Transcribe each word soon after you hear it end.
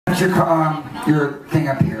your thing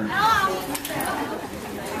up here.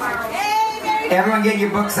 Everyone get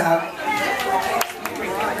your books out.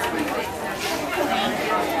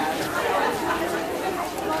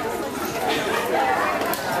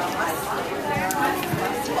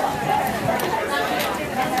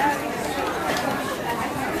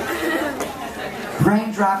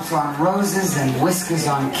 Raindrops on roses and whiskers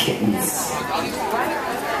on kittens.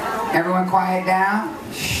 Everyone quiet down.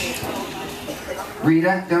 Shh.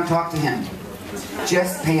 Rita, don't talk to him.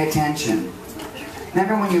 Just pay attention.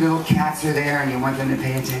 Remember when your little cats are there and you want them to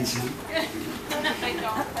pay attention?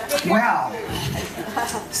 Well,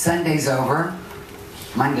 Sunday's over,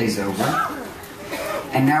 Monday's over,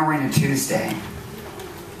 and now we're in a Tuesday.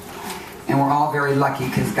 And we're all very lucky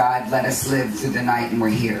because God let us live through the night and we're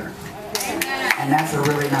here. And that's a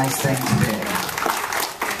really nice thing to do.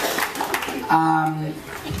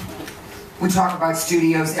 We talk about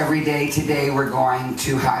studios every day. Today we're going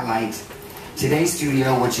to highlight today's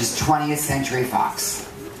studio, which is 20th Century Fox.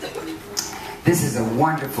 This is a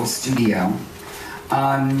wonderful studio.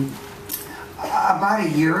 About a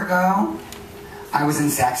year ago, I was in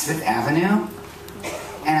Saks Fifth Avenue,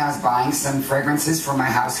 and I was buying some fragrances for my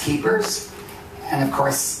housekeepers. And of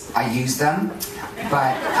course, I use them,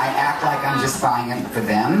 but I act like I'm just buying them for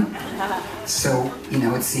them. So, you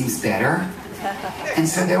know, it seems better. And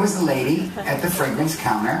so there was a lady at the fragrance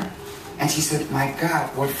counter, and she said, "My God,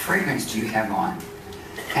 what fragrance do you have on?"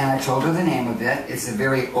 And I told her the name of it. It's a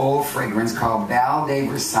very old fragrance called Bal de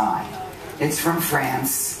Versailles. It's from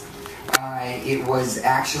France. It was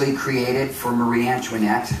actually created for Marie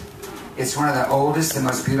Antoinette. It's one of the oldest and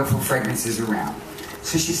most beautiful fragrances around.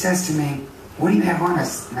 So she says to me, "What do you have on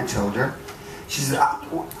us?" And I told her. She said,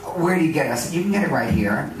 "Where do you get it?" I said, "You can get it right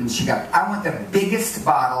here." And she got, "I want the biggest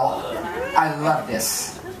bottle. I love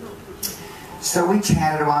this." So we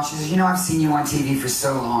chatted a while. She says, "You know, I've seen you on TV for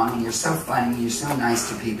so long, and you're so funny, you're so nice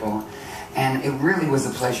to people, and it really was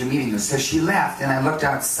a pleasure meeting you." So she left, and I looked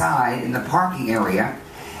outside in the parking area,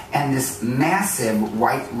 and this massive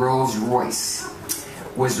white Rolls Royce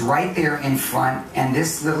was right there in front, and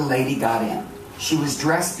this little lady got in. She was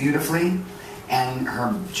dressed beautifully, and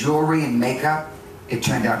her jewelry and makeup, it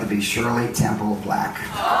turned out to be Shirley Temple Black.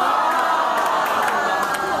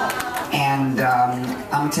 And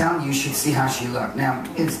I'm telling you, you should see how she looked. Now,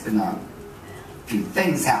 it's been a few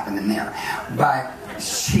things happening there, but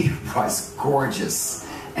she was gorgeous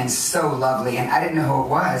and so lovely, and I didn't know who it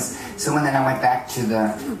was. So when then I went back to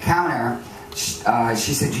the counter,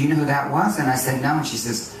 she said, "Do you know who that was?" And I said, "No." And she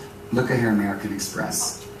says, "Look at her American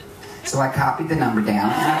Express." So I copied the number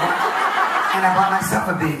down, and I bought myself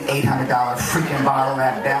a big $800 freaking bottle of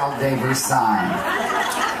that Bal de Versailles.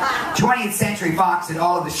 20th Century Fox did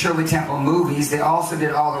all of the Shirley Temple movies. They also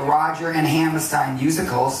did all the Roger and Hammerstein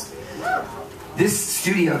musicals. This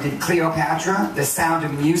studio did Cleopatra, The Sound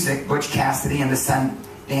of Music, Butch Cassidy and the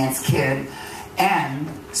Sundance Kid, and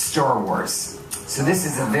Star Wars. So this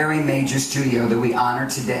is a very major studio that we honor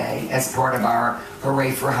today as part of our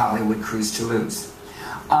Hooray for Hollywood Cruise to Lose.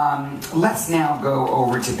 Let's now go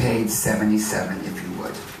over to page 77, if you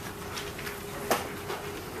would.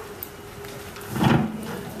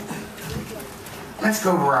 Let's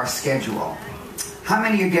go over our schedule. How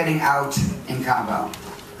many are getting out in Cabo?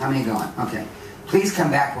 How many are going? Okay. Please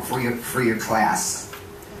come back for your class,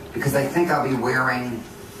 because I think I'll be wearing...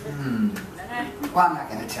 Well, I'm not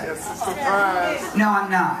going to tell you. No,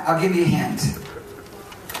 I'm not. I'll give you a hint.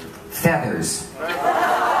 Feathers.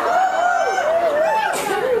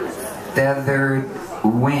 Feathered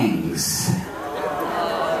wings.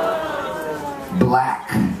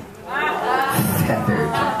 Black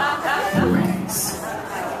feathered wings.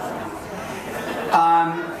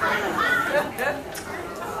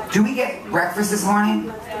 Do we get breakfast this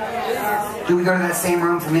morning? Do we go to that same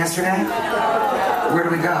room from yesterday? Where do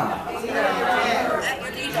we go?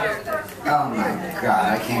 Oh my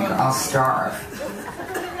God, I can't go. I'll starve.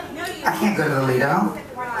 I can't go to the Lido.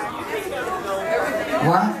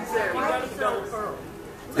 What?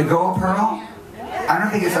 The Gold Pearl? I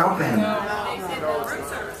don't think it's open.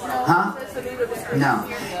 Huh? No.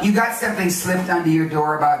 You got something slipped under your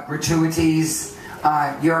door about gratuities.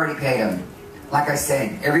 You already paid them. Like I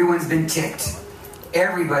said, everyone's been tipped.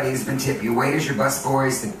 Everybody's been tipped. Your waiters, your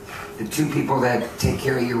busboys, the two people that take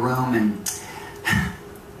care of your room, and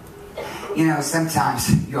you know, sometimes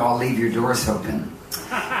you all leave your doors open,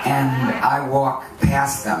 and I walk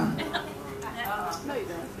past them.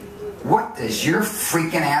 What does your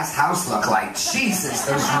freaking ass house look like? Jesus,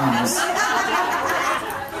 those rooms.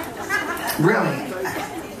 Really.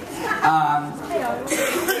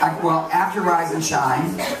 Well, after Rise and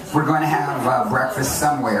Shine, we're going to have breakfast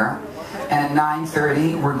somewhere. And at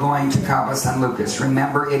 9:30, we're going to Cabo San Lucas.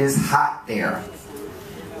 Remember, it is hot there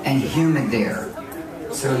and humid there.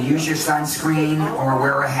 So use your sunscreen or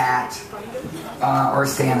wear a hat or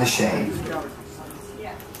stay in the shade.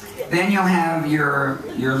 Then you'll have your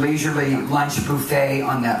leisurely lunch buffet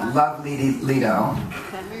on that lovely Lido.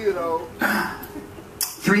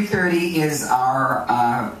 3:30 is our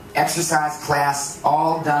exercise class,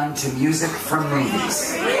 all done to music from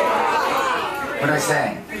movies. What did I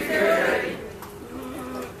say?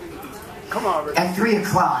 Come on, Rick. At 3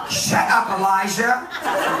 o'clock, shut up, Elijah.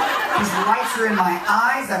 These lights are in my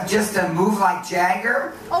eyes. I've just done Move Like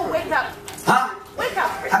Jagger. Oh, wake up. Huh? Wake up.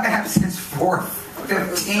 I've been up since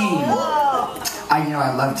 4:15.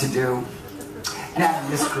 I love to do, not in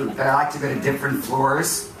this group, but I like to go to different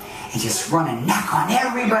floors and just run and knock on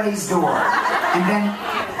everybody's door and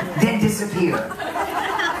then disappear.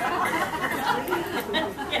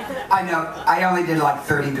 I know, I only did like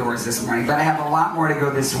 30 doors this morning, but I have a lot more to go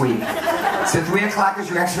this week. So 3 o'clock is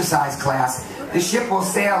your exercise class. The ship will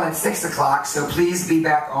sail at 6 o'clock, so please be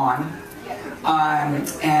back on.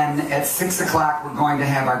 And at 6 o'clock, we're going to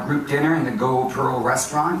have our group dinner in the Gold Pearl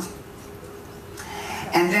restaurant.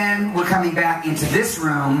 And then we're coming back into this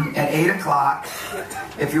room at 8 o'clock.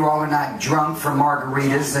 If you all are not drunk from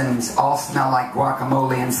margaritas and all smell like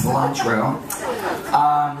guacamole and cilantro.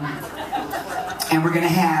 And we're going to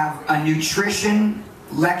have a nutrition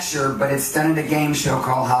lecture, but it's done at a game show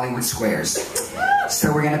called Hollywood Squares.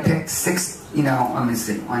 So we're going to pick 6, let me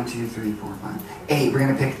see, 1, 2, 3, 4, 5, 8. We're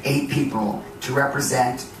going to pick 8 people to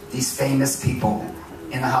represent these famous people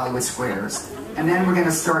in the Hollywood Squares. And then we're going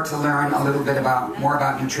to start to learn a little bit more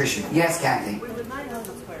about nutrition. Yes, Kathy?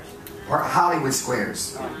 Or Hollywood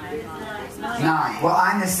Squares. 9. Well,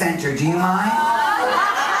 I'm the center. Do you mind?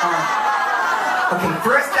 Okay,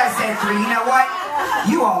 first I said 3. You know what?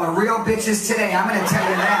 You all are real bitches today. I'm going to tell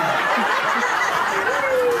you that.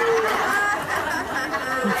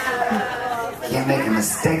 Can't make a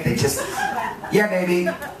mistake. They just... Yeah, baby.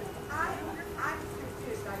 I'm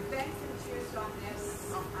confused. I've been confused on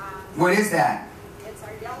this. What is that? It's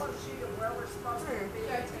our yellow sheet of where we're supposed to be.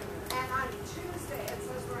 And on Tuesday, it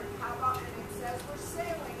says we're in Cabo, and it says we're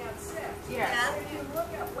sailing at 6. Yeah. So if you look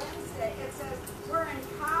at Wednesday, it says we're in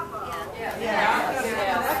Cabo.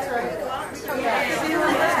 That's right.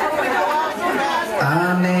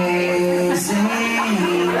 Amazing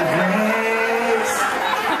grace,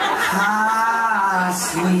 how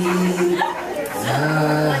sweet the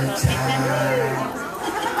time.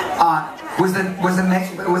 Was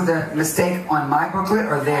the mistake on my booklet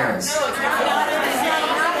or theirs?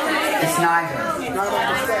 It's neither.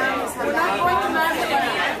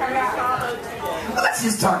 Well, let's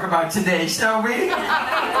just talk about today, shall we?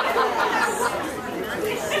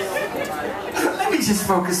 Let me just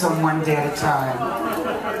focus on one day at a time.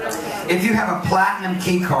 If you have a platinum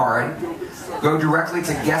key card, go directly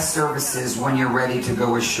to guest services when you're ready to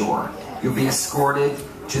go ashore. You'll be escorted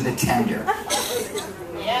to the tender.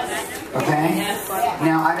 Okay?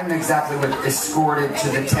 Now, I don't know exactly what escorted to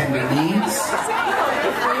the tender means.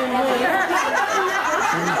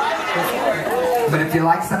 But if you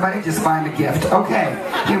like somebody, just find a gift. Okay,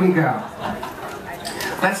 here we go.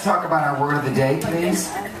 Let's talk about our word of the day, please.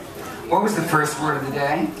 What was the first word of the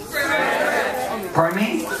day? Pardon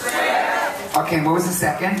me? Okay, what was the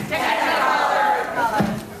second?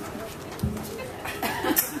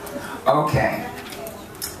 Okay.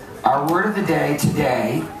 Our word of the day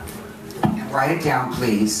today, write it down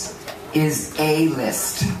please, is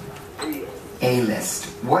A-list. A-list.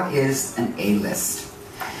 What is an A-list?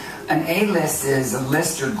 An A-list is a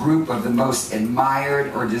list or group of the most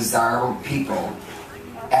admired or desirable people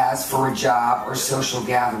as for a job or social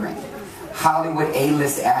gathering. Hollywood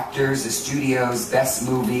A-list actors, the studio's best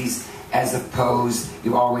movies, as opposed,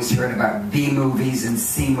 you always heard about B movies and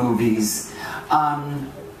C movies.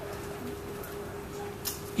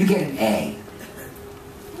 You get an A.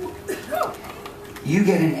 You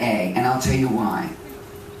get an A, and I'll tell you why.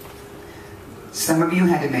 Some of you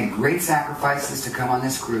had to make great sacrifices to come on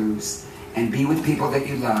this cruise and be with people that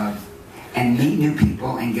you love and meet new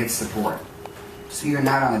people and get support. So you're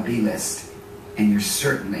not on the B list, and you're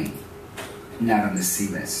certainly not on the C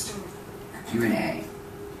list. You're an A.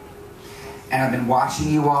 And I've been watching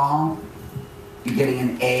you all. You're getting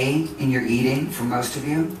an A in your eating, for most of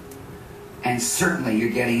you. And certainly you're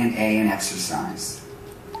getting an A in exercise.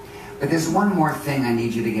 But there's one more thing I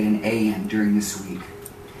need you to get an A in during this week.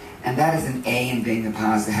 And that is an A in being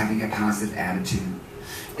having a positive attitude.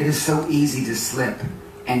 It is so easy to slip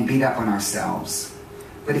and beat up on ourselves.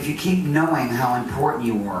 But if you keep knowing how important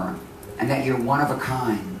you are and that you're one of a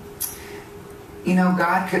kind, you know,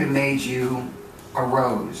 God could have made you a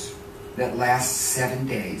rose that lasts 7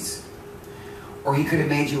 days. Or he could have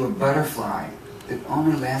made you a butterfly that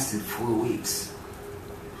only lasted 4 weeks.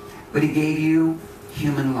 But he gave you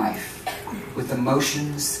human life with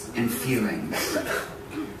emotions and feelings.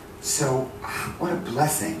 So what a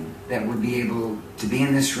blessing that we'd be able to be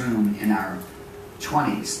in this room in our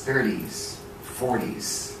 20s, 30s,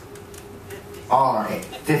 40s, all right,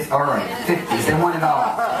 50s, they want it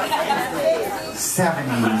all.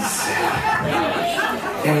 70s,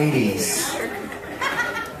 80s.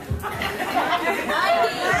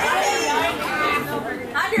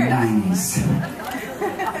 90s.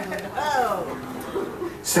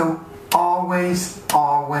 So always,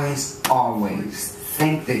 always, always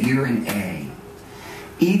think that you're an A.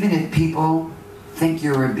 Even if people think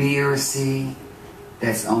you're a B or a C,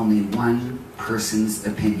 that's only one person's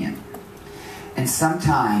opinion. And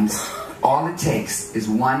sometimes all it takes is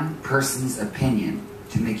one person's opinion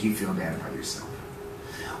to make you feel bad about yourself.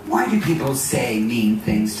 Why do people say mean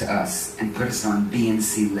things to us and put us on B and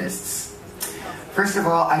C lists? First of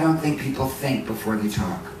all, I don't think people think before they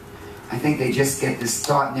talk. I think they just get this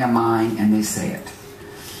thought in their mind and they say it.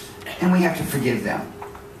 And we have to forgive them.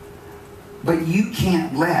 But you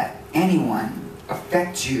can't let anyone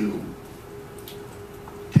affect you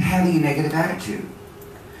to having a negative attitude.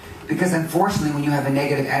 Because unfortunately, when you have a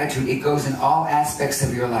negative attitude, it goes in all aspects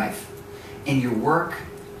of your life. In your work,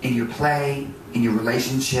 in your play, in your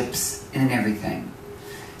relationships, and in everything.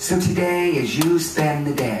 So today, as you spend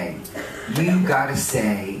the day, you gotta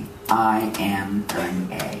say, I am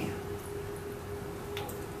an A.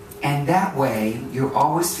 And that way, you're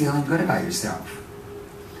always feeling good about yourself.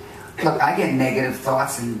 Look, I get negative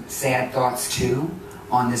thoughts and sad thoughts too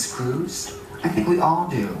on this cruise. I think we all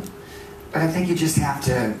do. But I think you just have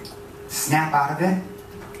to snap out of it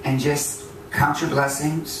and just count your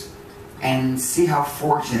blessings and see how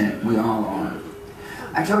fortunate we all are.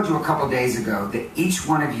 I told you a couple days ago that each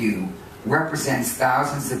one of you represents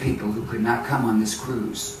thousands of people who could not come on this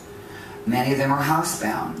cruise. Many of them are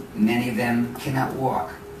housebound. Many of them cannot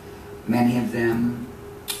walk. Many of them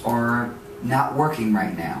are not working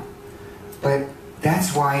right now. But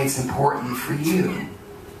that's why it's important for you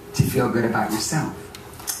to feel good about yourself.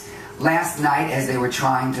 Last night, as they were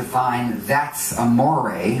trying to find That's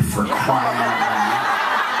Amore for crying out loud,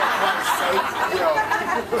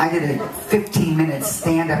 I did a 15-minute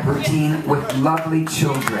stand-up routine with lovely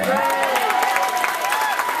children.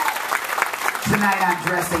 Tonight I'm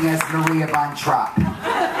dressing as Maria von Trapp.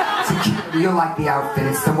 You'll like the outfit.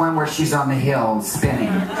 It's the one where she's on the hill spinning.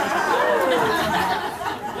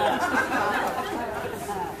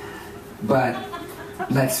 But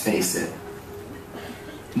let's face it,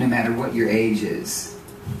 no matter what your age is,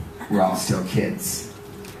 we're all still kids.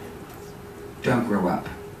 Don't grow up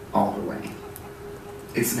all the way.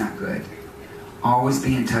 It's not good. Always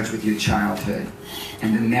be in touch with your childhood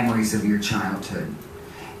and the memories of your childhood.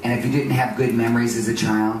 And if you didn't have good memories as a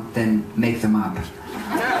child, then make them up.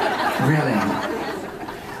 Really.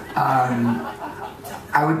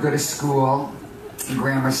 I would go to school,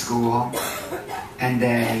 grammar school, and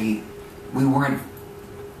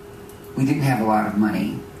we didn't have a lot of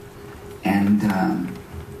money, and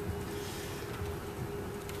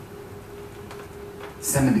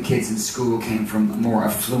some of the kids in school came from more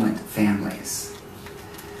affluent families.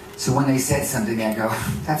 So when they said something, I go,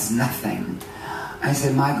 that's nothing. I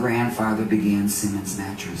said, my grandfather began Simmons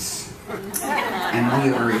mattress. And we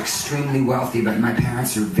are extremely wealthy, but my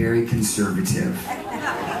parents are very conservative.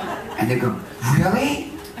 And they go,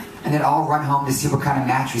 really? And they'd all run home to see what kind of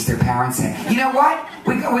mattress their parents had. You know what?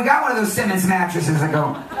 We got one of those Simmons mattresses. I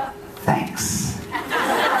go, thanks.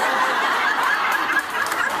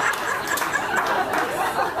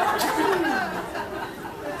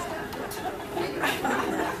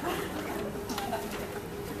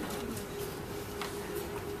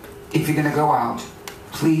 If you're going to go out,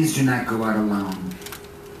 please do not go out alone.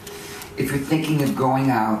 If you're thinking of going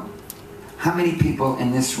out, how many people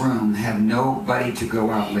in this room have nobody to go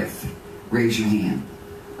out with? Raise your hand.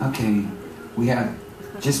 Okay, we have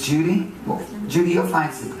just Judy? Well, Judy, you'll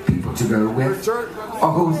find some people to go with.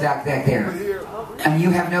 Oh, who's that there? And you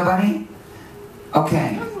have nobody?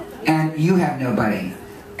 Okay, and you have nobody.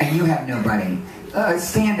 And you have nobody.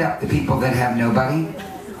 Stand up, the people that have nobody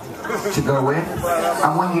to go with.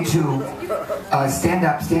 I want you to stand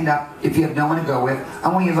up. If you have no one to go with, I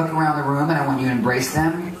want you to look around the room and I want you to embrace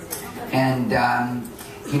them. And,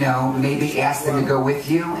 you know, maybe ask them to go with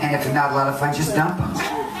you. And if they're not a lot of fun, just dump them.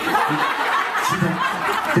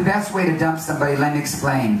 The best way to dump somebody, let me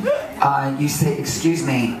explain. You say, excuse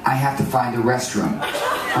me, I have to find a restroom.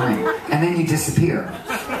 All right. And then you disappear.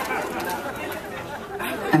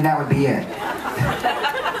 And that would be it.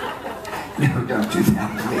 No, don't do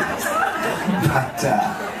that, please. But,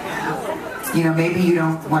 maybe you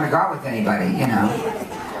don't want to go out with anybody,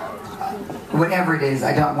 Whatever it is,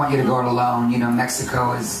 I don't want you to go it alone.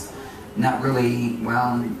 Mexico is not really,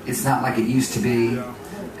 well, it's not like it used to be.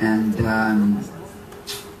 And,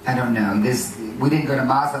 I don't know. We didn't go to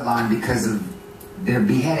Mazatlan because of they're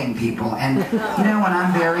beheading people. And, when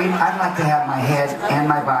I'm buried, I'd like to have my head and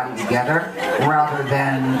my body together rather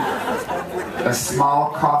than a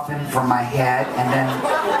small coffin for my head and then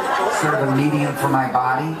sort of a medium for my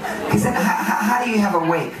body. Because how do you have a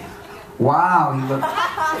wake? Wow,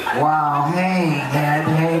 wow, hey head,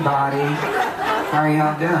 hey body, how are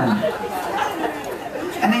y'all doing?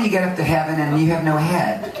 And then you get up to heaven and you have no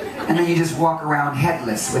head. And then you just walk around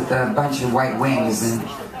headless with a bunch of white wings and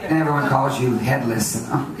everyone calls you headless.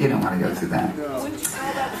 And, you don't want to go through that. Wouldn't you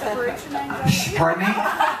call that separation anxiety? Pardon me?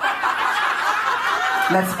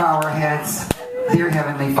 Let's bow our heads. Dear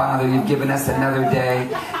Heavenly Father, you've given us another day,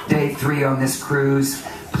 day 3 on this cruise.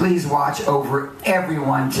 Please watch over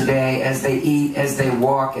everyone today as they eat, as they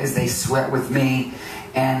walk, as they sweat with me,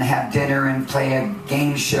 and have dinner and play a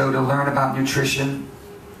game show to learn about nutrition.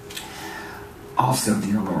 Also,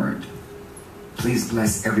 dear Lord, please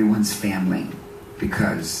bless everyone's family,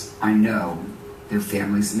 because I know their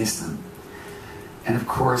families miss them. And of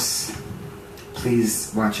course,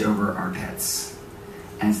 please watch over our pets,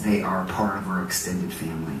 as they are part of our extended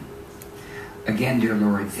family. Again, dear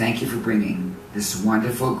Lord, thank you for bringing this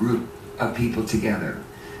wonderful group of people together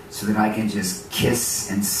so that I can just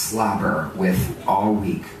kiss and slobber with all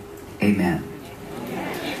week. Amen.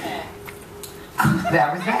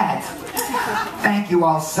 That was that. Thank you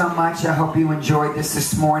all so much. I hope you enjoyed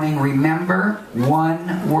this morning. Remember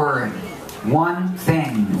one word, one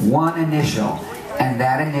thing, one initial, and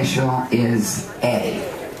that initial is A.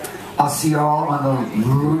 I'll see you all on the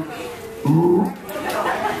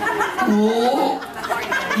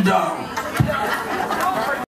no.